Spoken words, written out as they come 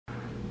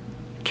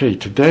Okay,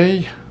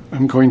 today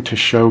I'm going to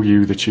show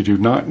you that you do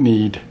not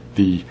need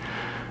the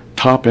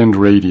top-end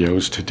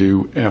radios to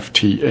do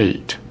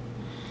Ft8.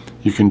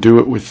 You can do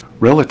it with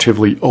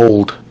relatively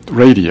old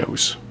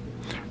radios.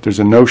 There's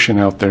a notion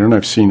out there, and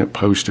I've seen it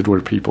posted,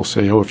 where people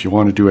say, oh, if you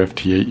want to do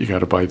Ft8, you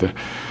got to buy the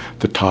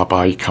top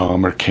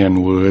ICOM or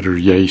Kenwood or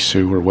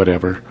Yaesu or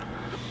whatever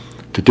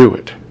to do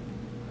it.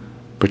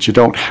 But you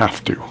don't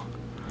have to.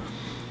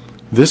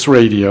 This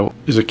radio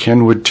is a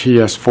Kenwood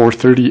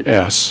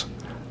TS-430s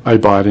I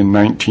bought in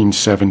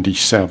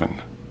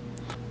 1977.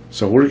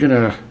 So we're going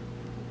to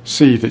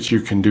see that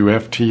you can do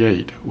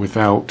Ft8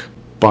 without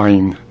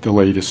buying the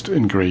latest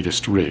and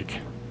greatest rig.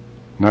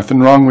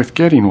 Nothing wrong with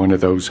getting one of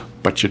those,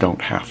 but you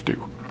don't have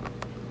to.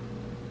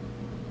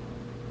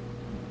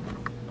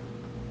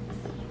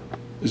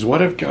 Is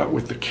what I've got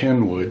with the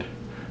Kenwood.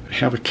 I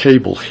have a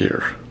cable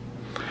here.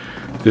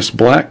 This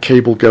black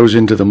cable goes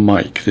into the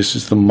mic. This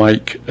is the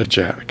mic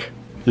jack.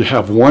 You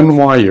have one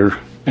wire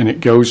and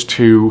it goes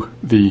to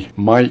the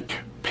mic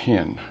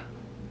pin.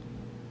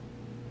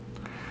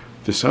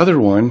 This other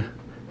one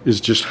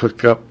is just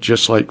hooked up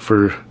just like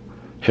for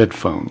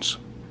headphones.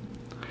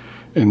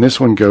 And this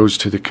one goes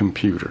to the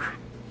computer.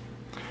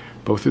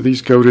 Both of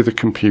these go to the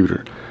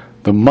computer.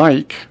 The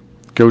mic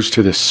goes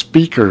to the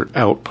speaker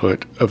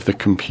output of the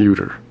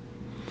computer.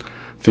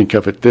 Think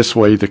of it this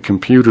way: the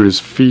computer is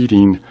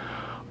feeding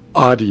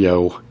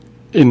audio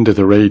into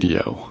the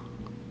radio.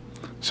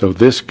 So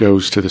this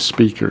goes to the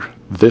speaker.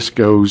 This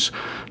goes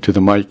to the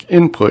mic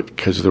input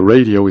because the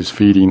radio is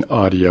feeding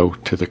audio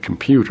to the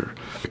computer.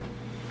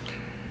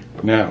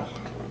 Now,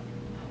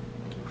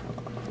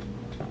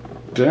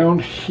 down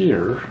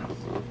here,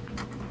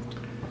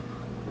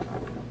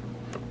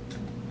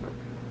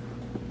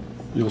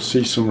 you'll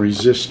see some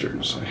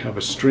resistors. I have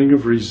a string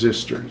of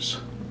resistors.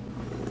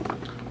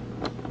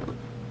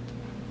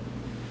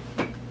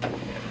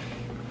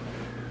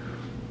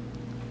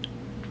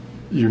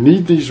 You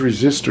need these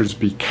resistors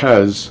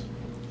because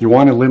you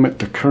want to limit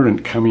the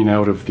current coming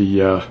out of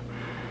the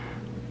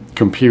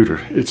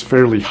computer. It's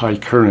fairly high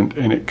current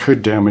and it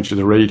could damage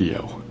the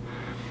radio.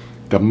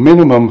 The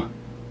minimum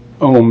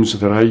ohms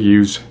that I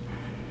use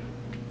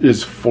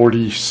is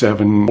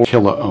 47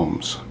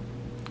 kiloohms,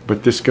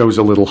 but this goes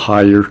a little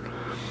higher.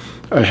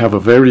 I have a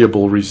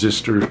variable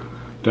resistor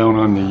down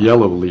on the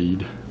yellow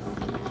lead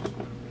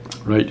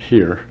right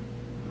here.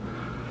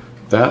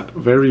 That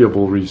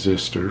variable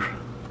resistor,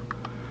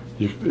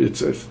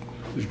 it's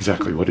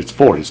exactly what it's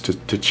for, is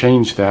to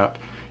change that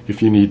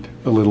if you need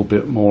a little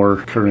bit more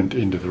current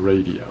into the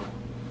radio.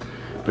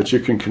 But you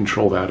can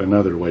control that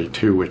another way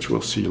too, which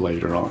we'll see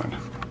later on.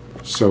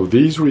 So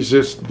these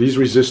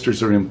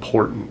resistors are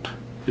important.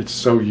 It's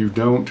so you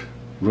don't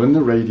run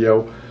the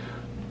radio.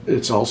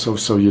 It's also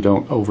so you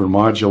don't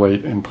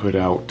overmodulate and put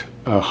out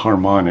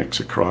harmonics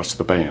across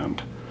the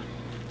band.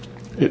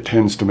 It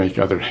tends to make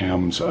other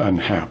hams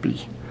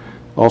unhappy.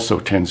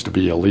 Also tends to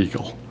be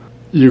illegal.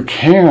 You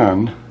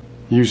can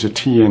use a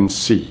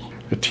TNC.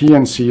 A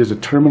TNC is a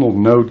terminal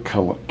node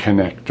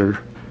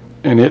connector,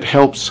 and it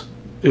helps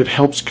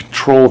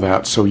control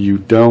that so you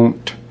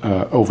don't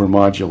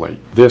overmodulate.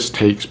 This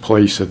takes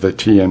place of the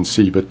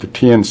TNC, but the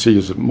TNC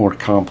is more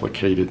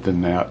complicated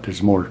than that.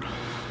 There's more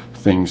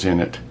things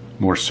in it,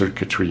 more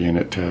circuitry in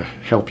it to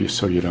help you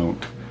so you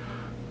don't,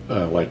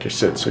 like I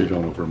said, so you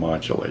don't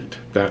overmodulate.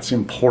 That's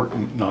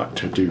important not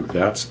to do.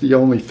 That's the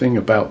only thing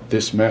about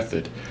this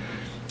method,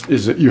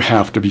 is that you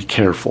have to be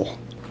careful.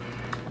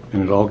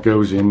 And it all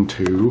goes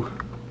into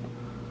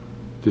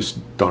this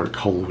dark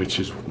hole,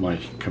 which is my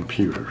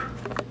computer.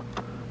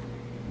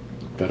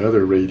 That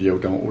other radio,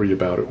 don't worry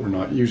about it, we're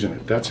not using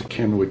it. That's a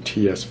Kenwood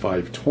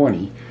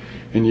TS-520,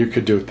 and you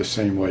could do it the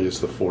same way as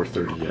the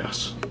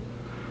 430s.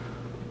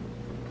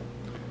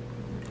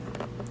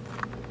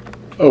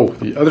 Oh,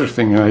 the other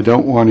thing, and I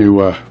don't want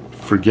to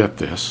forget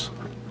this.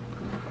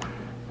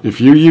 If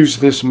you use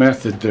this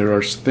method, there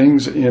are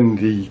things in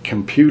the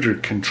computer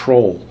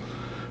control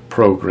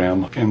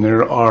program, and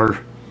there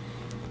are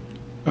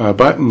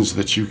buttons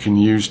that you can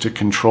use to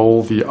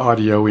control the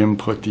audio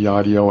input, the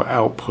audio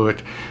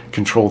output,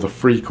 control the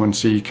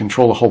frequency,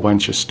 control a whole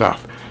bunch of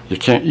stuff. You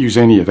can't use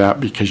any of that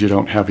because you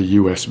don't have a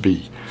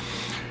USB.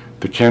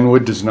 The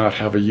Kenwood does not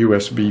have a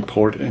USB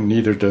port, and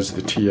neither does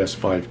the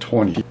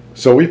TS-520.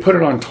 So we put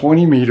it on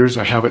 20 meters.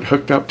 I have it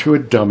hooked up to a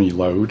dummy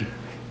load.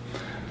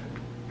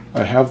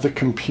 I have the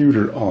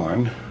computer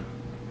on.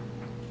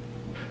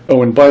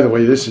 Oh, and by the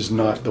way, this is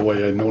not the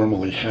way I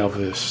normally have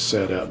this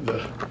set up.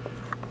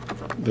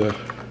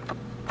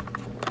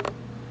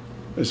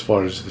 As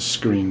far as the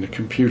screen, the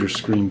computer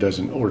screen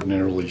doesn't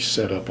ordinarily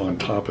set up on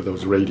top of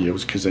those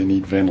radios because they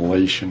need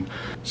ventilation.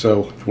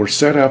 So we're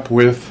set up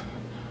with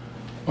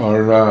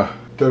our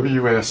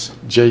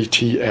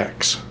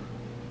WSJTX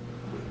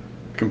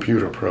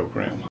computer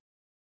program.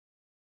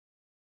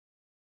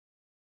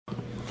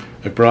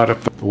 I brought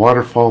up the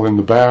waterfall in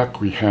the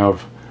back. We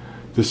have,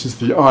 this is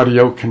the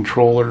audio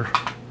controller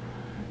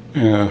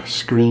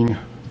screen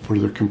for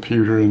the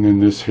computer, and then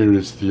this here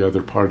is the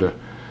other part of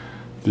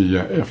the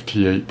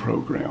Ft8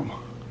 program.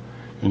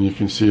 And you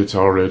can see it's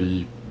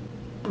already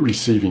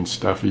receiving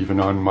stuff even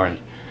on my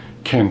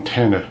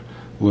antenna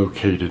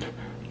located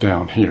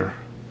down here.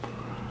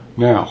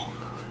 Now,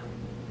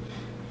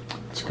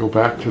 let's go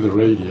back to the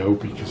radio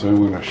because I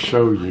want to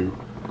show you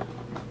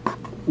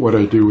what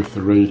I do with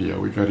the radio.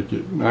 We got to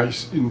get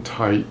nice and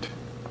tight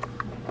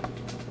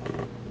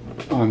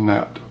on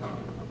that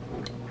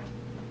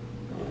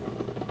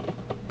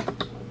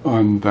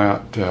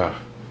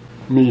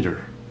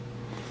meter.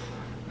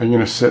 I'm going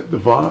to set the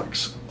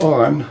Vox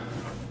on.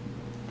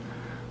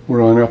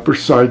 We're on upper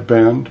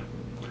sideband.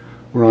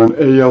 We're on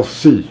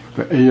ALC.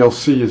 The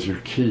ALC is your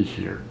key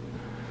here.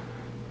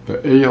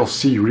 The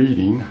ALC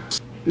reading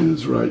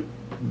is right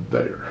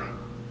there.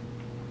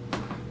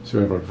 So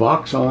we have our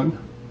Vox on,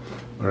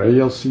 our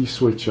ALC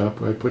switch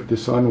up. I put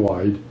this on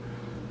wide,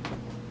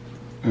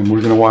 and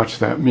we're going to watch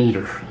that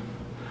meter.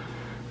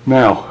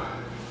 Now,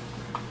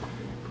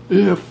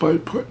 if I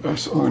put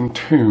us on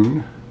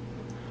tune,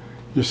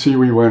 you see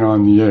we went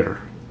on the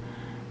air.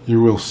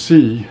 You will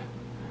see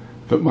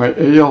that my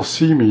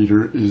ALC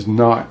meter is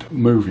not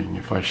moving.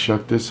 If I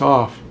shut this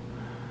off,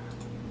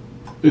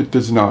 it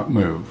does not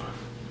move.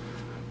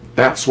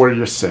 That's where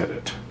you set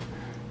it.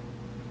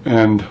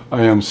 And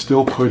I am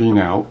still putting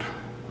out,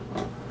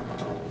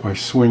 if I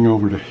swing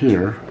over to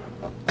here,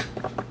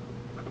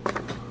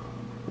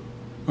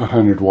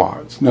 100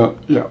 watts. No,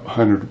 yeah,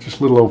 100, just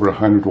a little over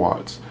 100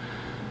 watts.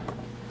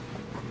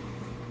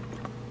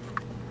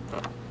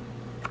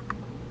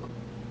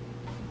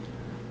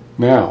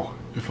 Now,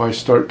 if I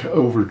start to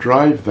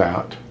overdrive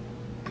that,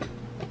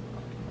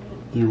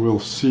 you will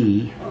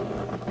see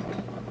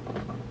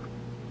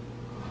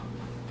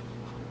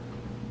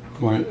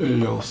my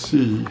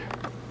ALC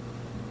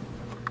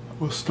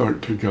will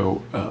start to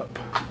go up.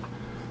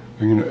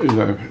 I'm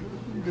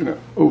gonna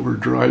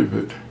overdrive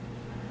it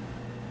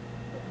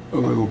a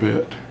little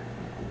bit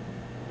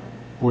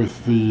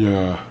with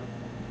the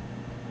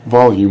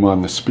volume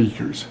on the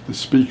speakers. The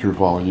speaker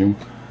volume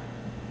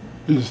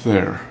is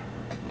there.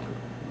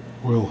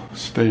 Will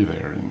stay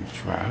there, in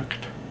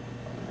fact.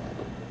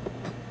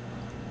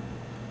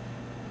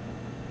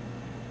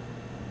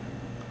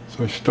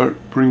 So I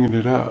start bringing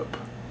it up.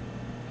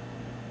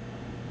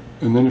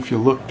 And then if you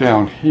look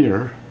down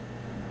here,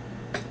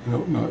 no,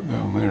 not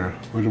down there.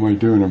 What am I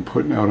doing? I'm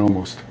putting out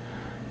almost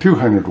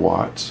 200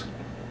 watts,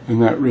 and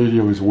that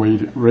radio is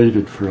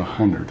rated for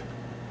 100.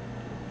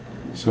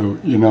 So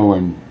you know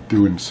I'm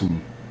doing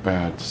some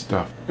bad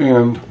stuff.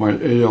 And my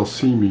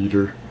ALC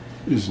meter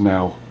is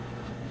now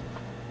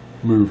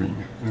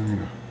moving. I'm going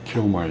to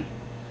kill my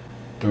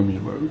dummy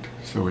load.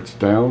 So it's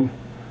down,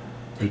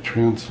 I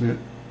transmit,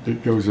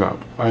 it goes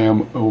up. I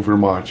am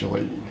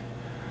overmodulating.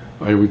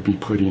 I would be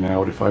putting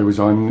out, if I was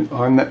on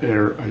the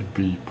air, I'd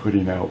be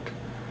putting out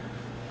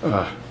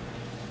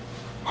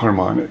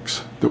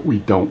harmonics that we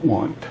don't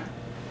want.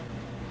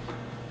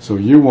 So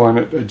you want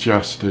it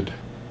adjusted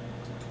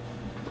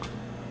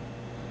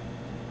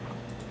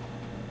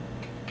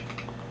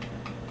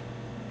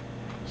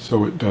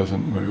so it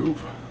doesn't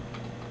move.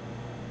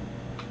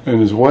 And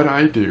is what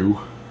I do,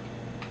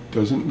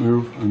 doesn't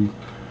move, I'm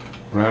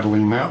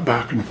rattling that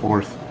back and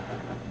forth,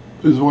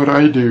 is what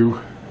I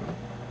do.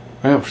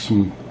 I have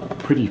some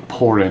pretty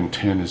poor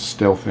antennas,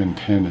 stealth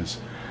antennas.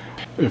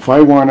 If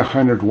I want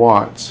 100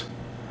 watts,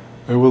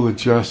 I will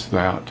adjust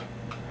that.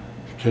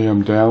 Okay,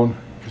 I'm down,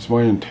 because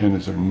my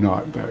antennas are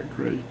not that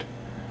great,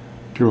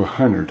 to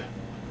 100.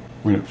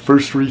 When it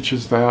first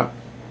reaches that,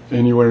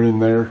 anywhere in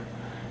there,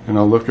 and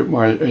I'll look at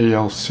my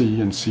ALC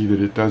and see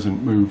that it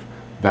doesn't move,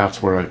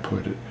 that's where I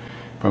put it.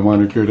 If I'm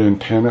on a good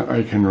antenna,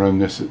 I can run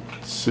this at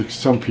 6.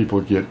 Some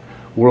people get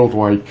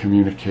worldwide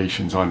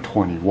communications on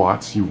 20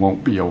 watts. You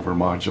won't be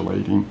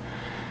overmodulating.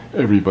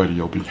 Everybody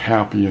will be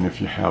happy, and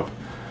if you have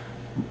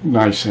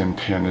nice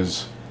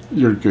antennas,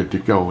 you're good to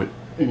go at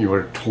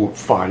anywhere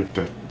 5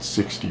 to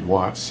 60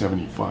 watts,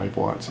 75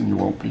 watts, and you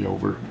won't be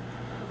over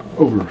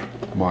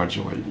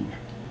modulating.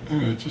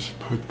 And I just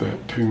put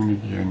that tune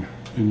again,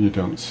 and you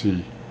don't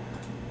see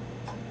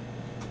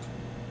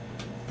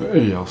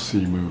the ALC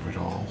move at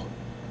all.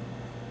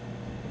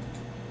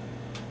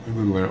 The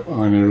little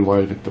on-air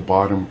light at the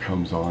bottom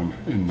comes on,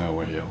 and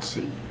no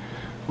ALC.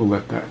 We'll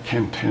let that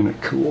antenna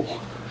cool.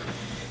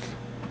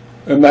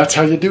 And that's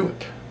how you do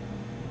it.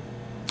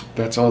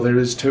 That's all there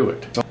is to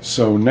it.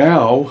 So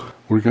now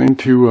we're going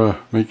to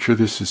make sure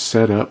this is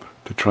set up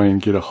to try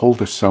and get a hold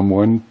of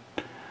someone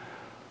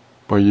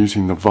by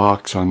using the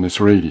Vox on this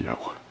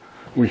radio.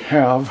 We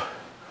have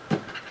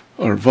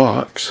our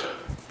Vox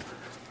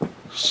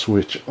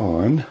switch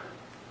on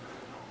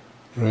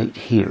right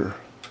here.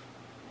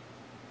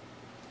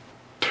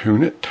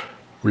 Tune it.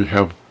 We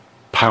have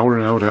power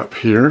out up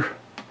here,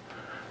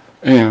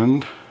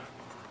 and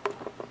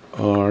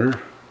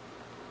our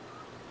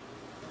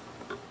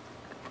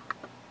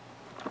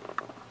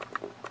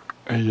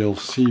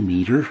ALC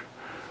meter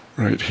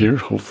right here.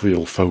 Hopefully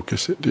it'll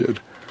focus. It did.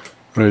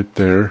 Right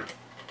there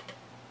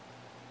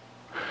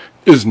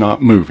is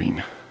not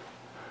moving.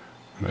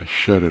 And I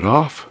shut it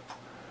off.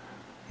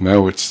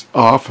 Now it's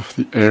off of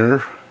the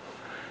air,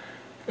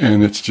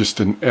 and it's just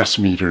an S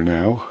meter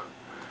now.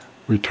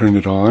 We turn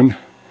it on,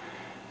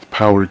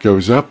 power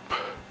goes up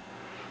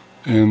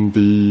and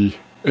the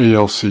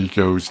ALC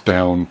goes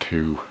down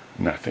to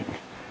nothing.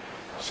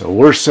 So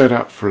we're set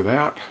up for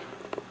that.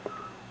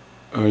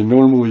 I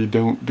normally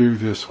don't do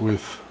this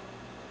with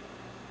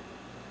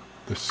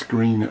the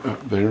screen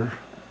up there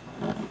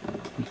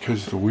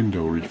because the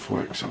window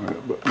reflects on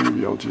it, but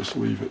maybe I'll just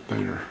leave it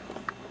there.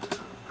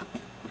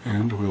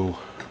 And we'll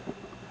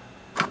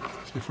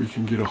see if we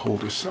can get a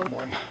hold of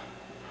someone.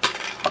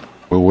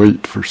 We'll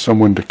wait for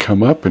someone to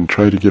come up and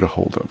try to get a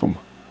hold of them.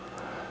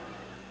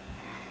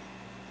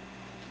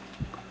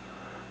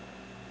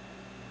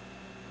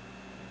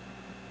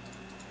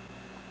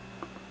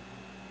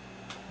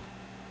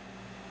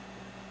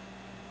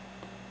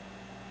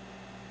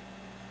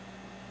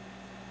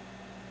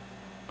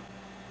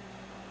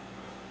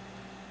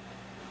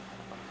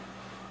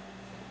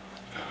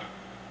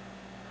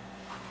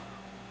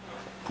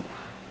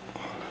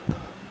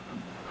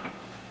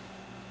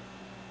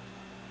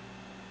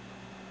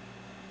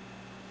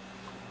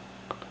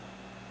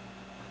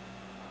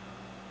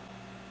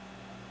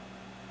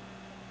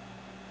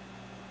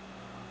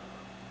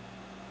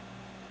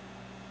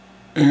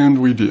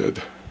 And we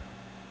did.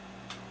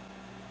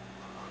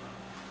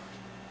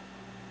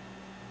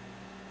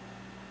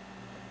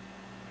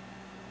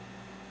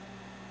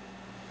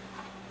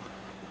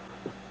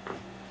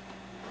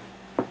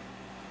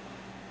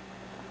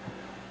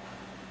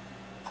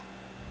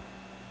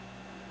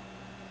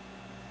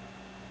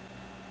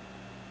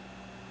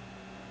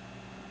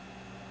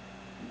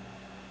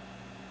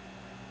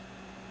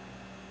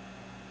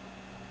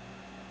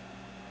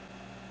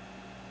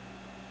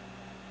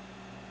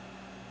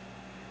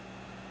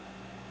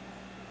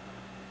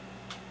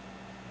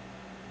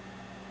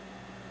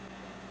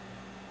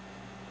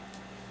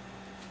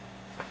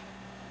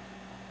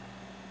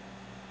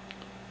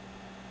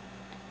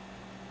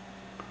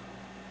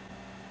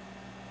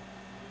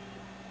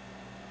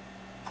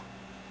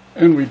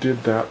 And we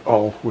did that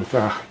all with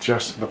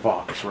just the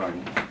box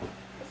running.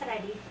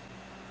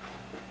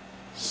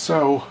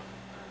 So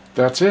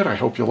that's it. I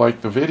hope you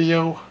liked the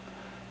video.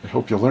 I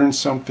hope you learned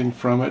something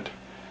from it.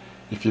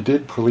 If you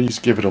did, please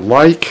give it a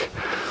like.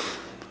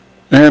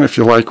 And if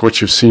you like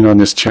what you've seen on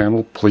this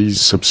channel, please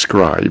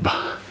subscribe.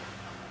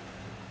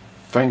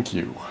 Thank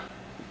you.